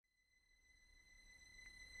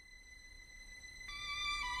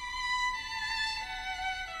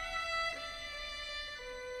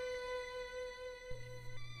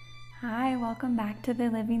welcome back to the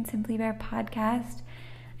Living Simply Bare podcast.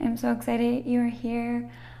 I'm so excited you're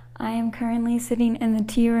here. I am currently sitting in the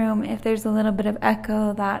tea room. If there's a little bit of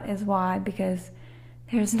echo, that is why, because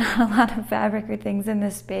there's not a lot of fabric or things in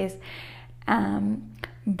this space.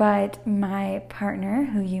 But my partner,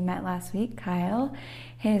 who you met last week, Kyle,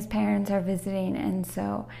 his parents are visiting, and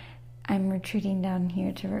so I'm retreating down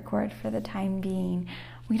here to record for the time being.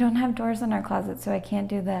 We don't have doors in our closet, so I can't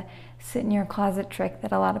do the sit in your closet trick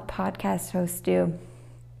that a lot of podcast hosts do.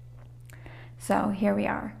 So here we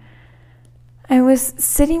are. I was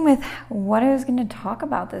sitting with what I was going to talk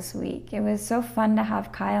about this week. It was so fun to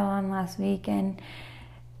have Kyle on last week, and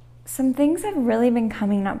some things have really been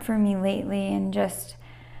coming up for me lately, and just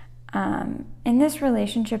in this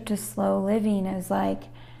relationship to slow living is like,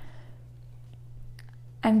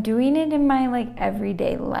 I'm doing it in my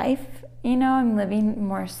everyday life. I'm living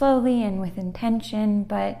more slowly and with intention,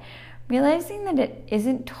 but realizing that it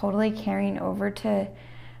isn't totally carrying over to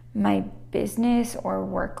my business or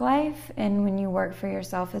work life. And when you work for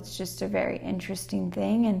yourself, it's just a very interesting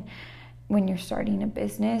thing. And when you're starting a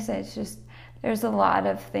business, there's a lot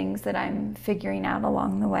of things that I'm figuring out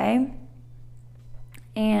along the way.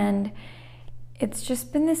 And it's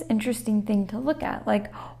just been this interesting thing to look at.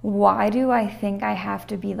 Why do I think I have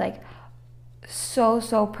to be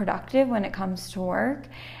so productive when it comes to work,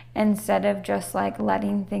 instead of just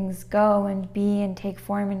letting things go and be and take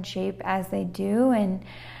form and shape as they do? And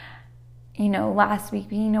last week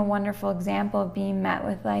being a wonderful example of being met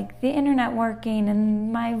with the internet working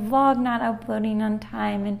and my vlog not uploading on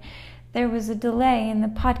time, and there was a delay and the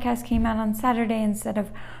podcast came out on Saturday instead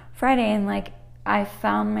of Friday, and I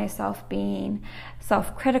found myself being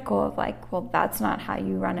self-critical of well, that's not how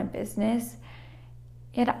you run a business.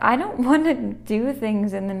 I don't want to do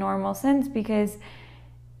things in the normal sense, because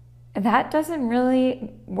that doesn't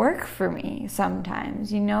really work for me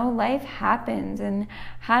sometimes. Life happens, and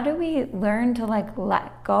how do we learn to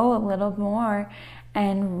let go a little more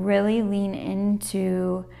and really lean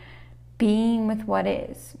into being with what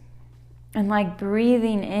is, and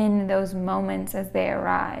breathing in those moments as they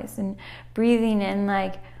arise, and breathing in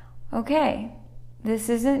okay, this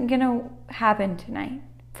isn't gonna happen tonight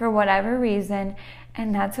for whatever reason,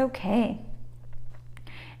 and that's okay.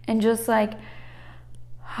 And just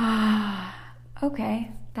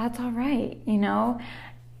okay, that's all right,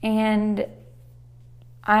 And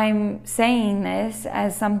I'm saying this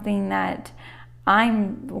as something that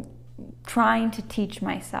I'm trying to teach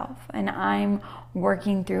myself, and I'm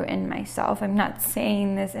working through in myself. I'm not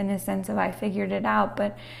saying this in a sense of I figured it out,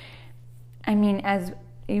 but I mean, as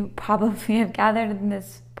you probably have gathered in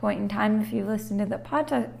this point in time, if you've listened to the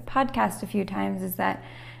podcast a few times, is that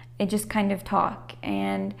I just kind of talk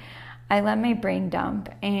and I let my brain dump,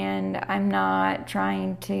 and I'm not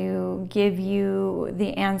trying to give you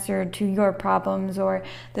the answer to your problems or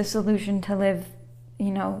the solution to live,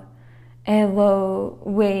 a low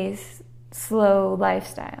waste, slow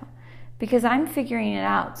lifestyle, because I'm figuring it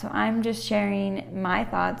out. So I'm just sharing my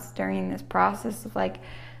thoughts during this process of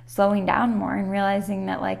slowing down more and realizing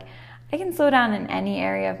that I can slow down in any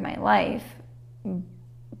area of my life,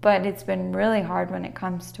 but it's been really hard when it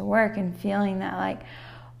comes to work, and feeling that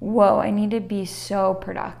whoa, I need to be so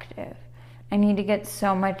productive. I need to get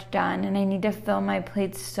so much done, and I need to fill my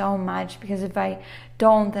plate so much, because if I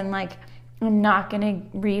don't, then I'm not going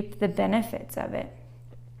to reap the benefits of it.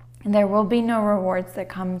 And there will be no rewards that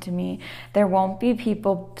come to me. There won't be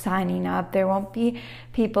people signing up. There won't be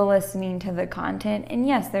people listening to the content. And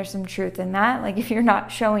yes, there's some truth in that. If you're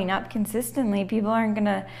not showing up consistently, people aren't going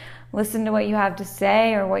to listen to what you have to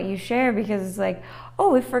say or what you share, because it's oh,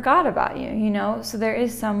 we forgot about you, So there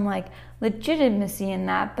is some legitimacy in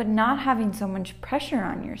that, but not having so much pressure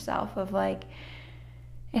on yourself of it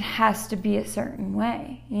has to be a certain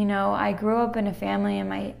way. I grew up in a family, and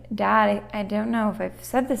my dad, I don't know if I've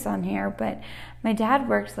said this on here, but my dad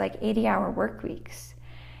works 80-hour work weeks,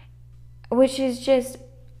 which is just,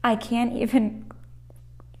 I can't even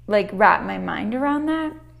wrap my mind around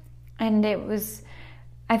that. And it was,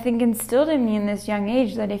 I think, instilled in me in this young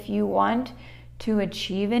age that if you want to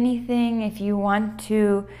achieve anything, if you want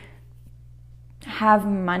to have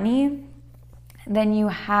money, then you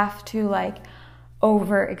have to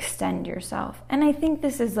overextend yourself. And I think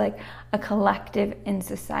this is a collective in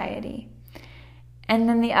society. And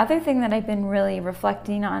then the other thing that I've been really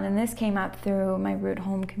reflecting on, and this came up through my Root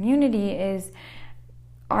Home community, is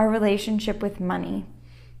our relationship with money.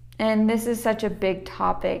 And this is such a big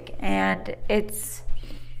topic, and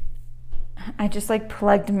I just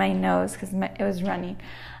plugged my nose because it was running.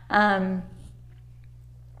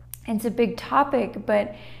 It's a big topic,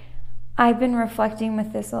 but I've been reflecting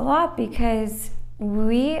with this a lot, because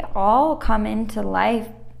we all come into life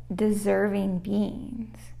deserving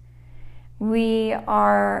beings. We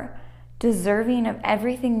are deserving of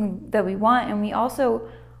everything that we want, and we also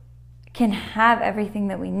can have everything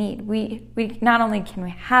that we need. We not only can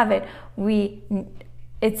we have it,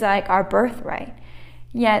 it's like our birthright.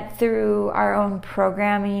 Yet through our own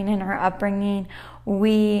programming and our upbringing,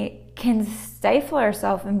 we can stifle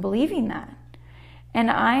ourselves in believing that. And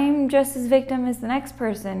I'm just as victim as the next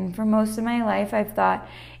person. For most of my life, I've thought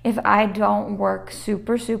if I don't work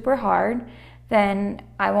super, super hard, then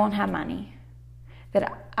I won't have money.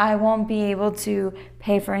 That I won't be able to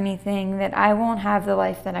pay for anything, that I won't have the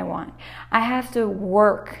life that I want. I have to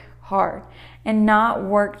work hard and not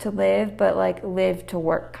work to live, but like live to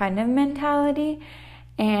work kind of mentality.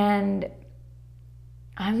 And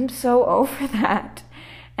I'm so over that.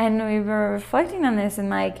 And we were reflecting on this and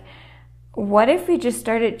like, what if we just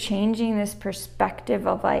started changing this perspective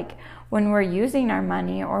of like when we're using our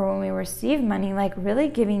money or when we receive money, like really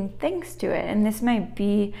giving thanks to it. And this might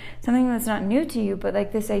be something that's not new to you, but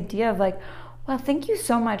like this idea of like, well, thank you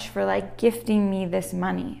so much for like gifting me this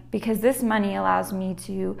money, because this money allows me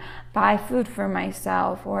to buy food for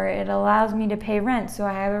myself, or it allows me to pay rent so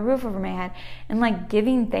I have a roof over my head, and like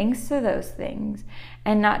giving thanks to those things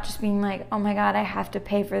and not just being like, oh my God, I have to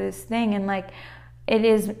pay for this thing. And like, it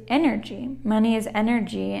is energy. Money is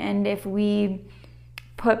energy. And if we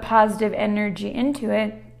put positive energy into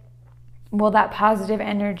it, will that positive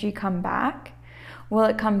energy come back? Will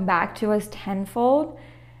it come back to us tenfold?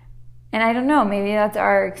 And I don't know, maybe that's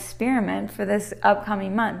our experiment for this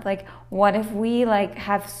upcoming month. Like, what if we like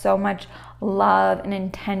have so much love and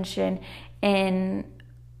intention in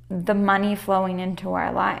the money flowing into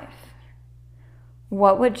our life?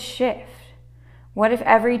 What would shift? What if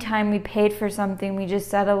every time we paid for something, we just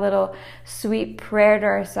said a little sweet prayer to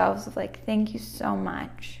ourselves of like, thank you so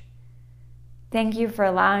much. Thank you for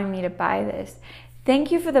allowing me to buy this.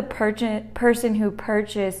 Thank you for the person who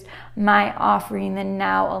purchased my offering that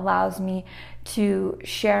now allows me to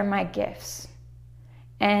share my gifts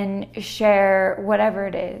and share whatever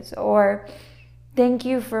it is. Or thank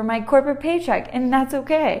you for my corporate paycheck, and that's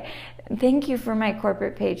okay. Thank you for my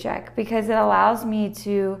corporate paycheck because it allows me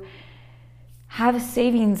to have a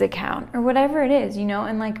savings account or whatever it is, you know,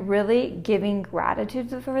 and like really giving gratitude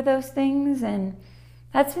for those things. And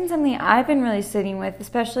that's been something I've been really sitting with,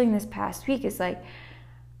 especially in this past week, is like,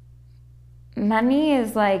 money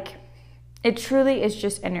is like, it truly is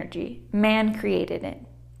just energy. Man created it.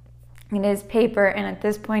 It is paper, and at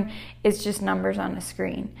this point, it's just numbers on a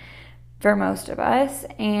screen for most of us.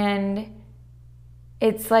 And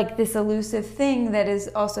it's like this elusive thing that is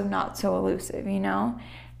also not so elusive, you know?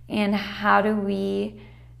 And how do we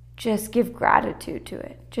just give gratitude to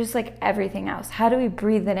it? Just like everything else. How do we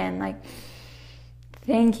breathe it in? Like,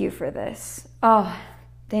 thank you for this. Oh,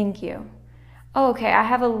 thank you. Oh, okay, I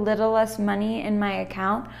have a little less money in my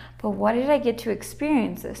account, but what did I get to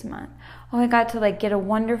experience this month? Oh, I got to like get a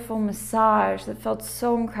wonderful massage that felt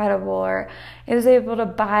so incredible, or I was able to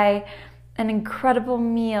buy an incredible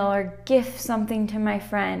meal or gift something to my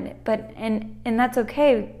friend. But and that's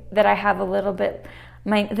okay that I have a little bit,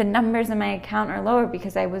 the numbers in my account are lower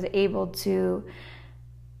because I was able to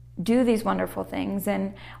do these wonderful things.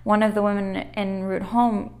 And one of the women in Root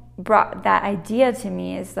Home brought that idea to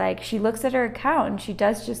me, is like, she looks at her account and she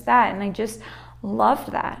does just that. And I just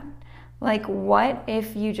loved that. Like, what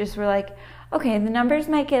if you just were like, okay, the numbers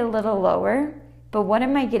might get a little lower, but what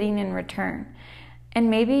am I getting in return? And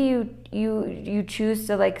maybe you choose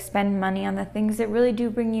to like spend money on the things that really do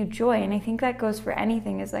bring you joy. And I think that goes for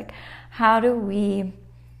anything, is like, how do we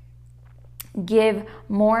give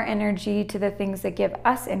more energy to the things that give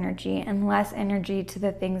us energy and less energy to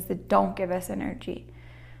the things that don't give us energy?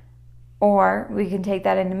 Or we can take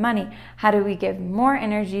that into money. How do we give more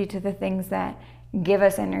energy to the things that give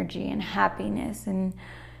us energy and happiness and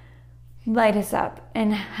light us up?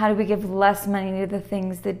 And how do we give less money to the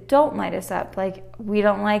things that don't light us up? Like, we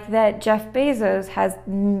don't like that Jeff Bezos has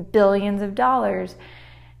billions of dollars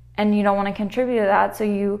and you don't want to contribute to that, so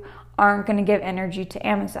you aren't going to give energy to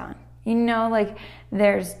Amazon. You know, like,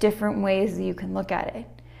 there's different ways that you can look at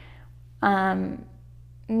it.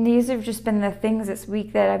 These have just been the things this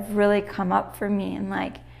week that have really come up for me, and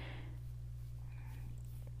like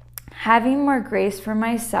having more grace for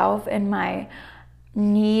myself and my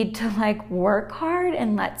need to like work hard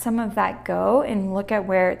and let some of that go and look at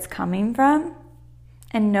where it's coming from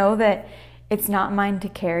and know that it's not mine to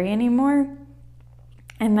carry anymore,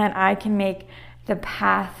 and that I can make the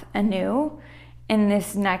path anew in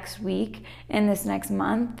this next week, in this next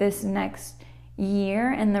month, this next year,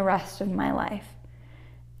 and the rest of my life.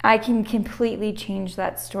 I can completely change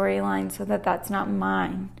that storyline so that that's not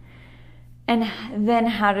mine. And then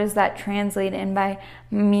how does that translate in by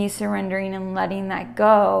me surrendering and letting that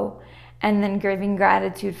go and then giving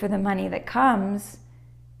gratitude for the money that comes?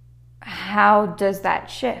 How does that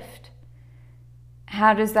shift?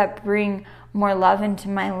 How does that bring more love into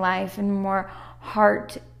my life and more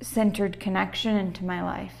heart-centered connection into my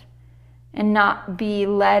life? And not be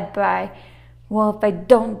led by, well, if I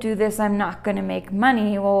don't do this, I'm not going to make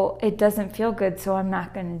money. Well, it doesn't feel good, so I'm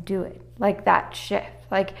not going to do it. Like that shift.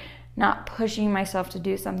 Like not pushing myself to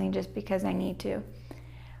do something just because I need to.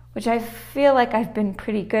 Which I feel like I've been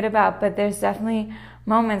pretty good about, but there's definitely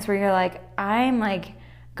moments where you're like, I'm like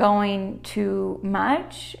going too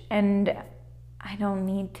much and I don't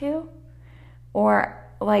need to. Or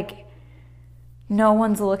like no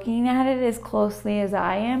one's looking at it as closely as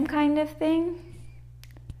I am kind of thing.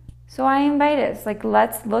 So I invite us, like,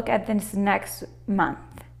 let's look at this next month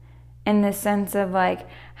in the sense of like,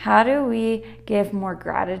 how do we give more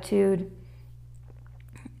gratitude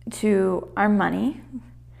to our money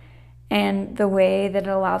and the way that it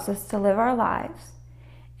allows us to live our lives?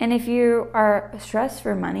 And if you are stressed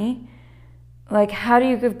for money, like, how do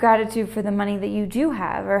you give gratitude for the money that you do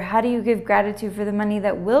have? Or how do you give gratitude for the money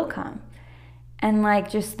that will come? And like,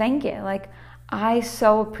 just thank it. Like, I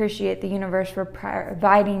so appreciate the universe for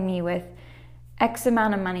providing me with X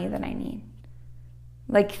amount of money that I need.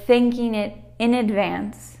 Like thanking it in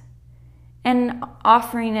advance and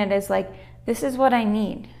offering it as like, this is what I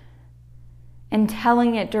need. And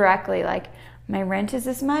telling it directly, like, my rent is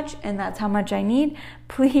this much and that's how much I need.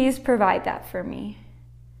 Please provide that for me.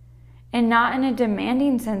 And not in a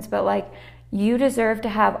demanding sense, but like, you deserve to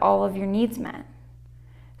have all of your needs met.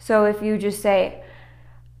 So if you just say,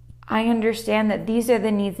 I understand that these are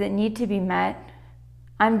the needs that need to be met,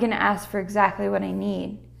 I'm going to ask for exactly what I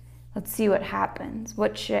need. Let's see what happens,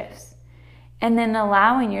 what shifts. And then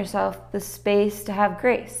allowing yourself the space to have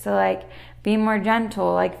grace. So like, be more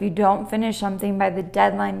gentle. Like if you don't finish something by the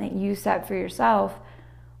deadline that you set for yourself,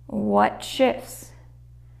 what shifts?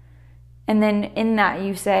 And then in that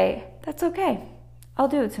you say, that's okay. I'll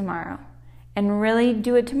do it tomorrow. And really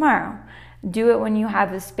do it tomorrow. Do it when you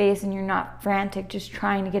have the space and you're not frantic, just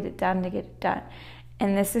trying to get it done to get it done.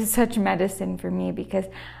 And this is such medicine for me because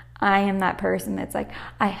I am that person that's like,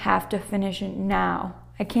 I have to finish it now.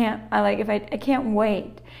 I can't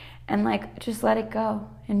wait. And like, just let it go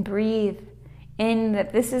and breathe in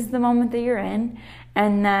that this is the moment that you're in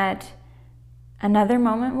and that another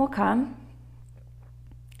moment will come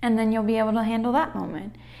and then you'll be able to handle that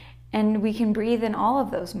moment. And we can breathe in all of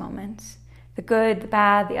those moments, the good, the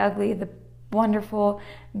bad, the ugly, the wonderful,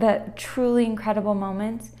 the truly incredible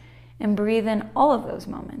moments, and breathe in all of those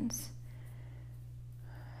moments.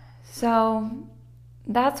 So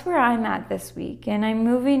that's where I'm at this week, and I'm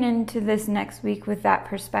moving into this next week with that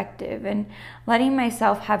perspective and letting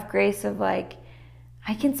myself have grace of like,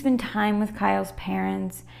 I can spend time with Kyle's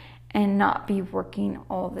parents and not be working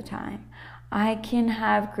all the time. I can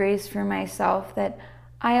have grace for myself that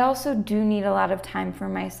I also do need a lot of time for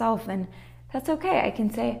myself, and that's okay. I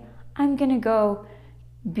can say, I'm going to go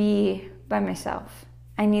be by myself.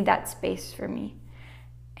 I need that space for me.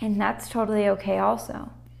 And that's totally okay also.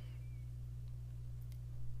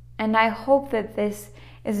 And I hope that this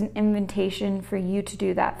is an invitation for you to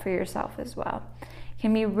do that for yourself as well. It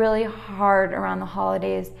can be really hard around the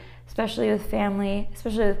holidays, especially with family,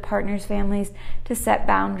 especially with partners' families, to set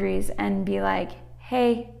boundaries and be like,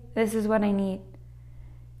 hey, this is what I need.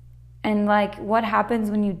 And like, what happens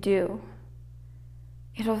when you do?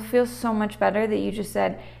 It'll feel so much better that you just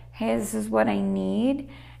said, hey, this is what I need,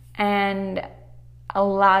 and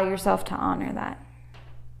allow yourself to honor that.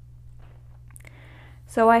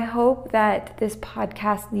 So I hope that this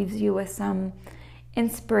podcast leaves you with some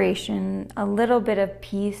inspiration, a little bit of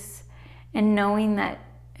peace, and knowing that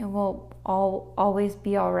it will always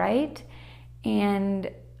be all right.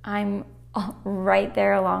 And I'm right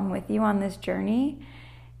there along with you on this journey.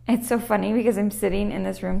 It's so funny because I'm sitting in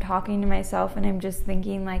this room talking to myself and I'm just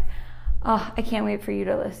thinking like, oh, I can't wait for you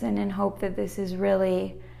to listen and hope that this is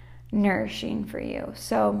really nourishing for you.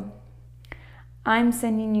 So I'm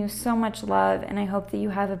sending you so much love, and I hope that you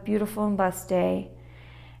have a beautiful and blessed day.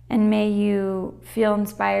 And may you feel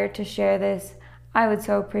inspired to share this. I would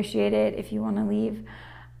so appreciate it if you want to leave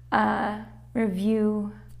a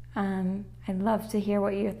review. I'd love to hear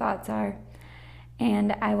what your thoughts are.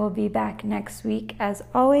 And I will be back next week, as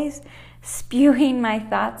always, spewing my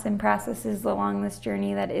thoughts and processes along this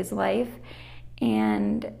journey that is life.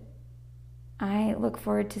 And I look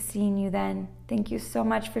forward to seeing you then. Thank you so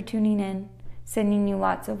much for tuning in. Sending you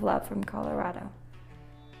lots of love from Colorado.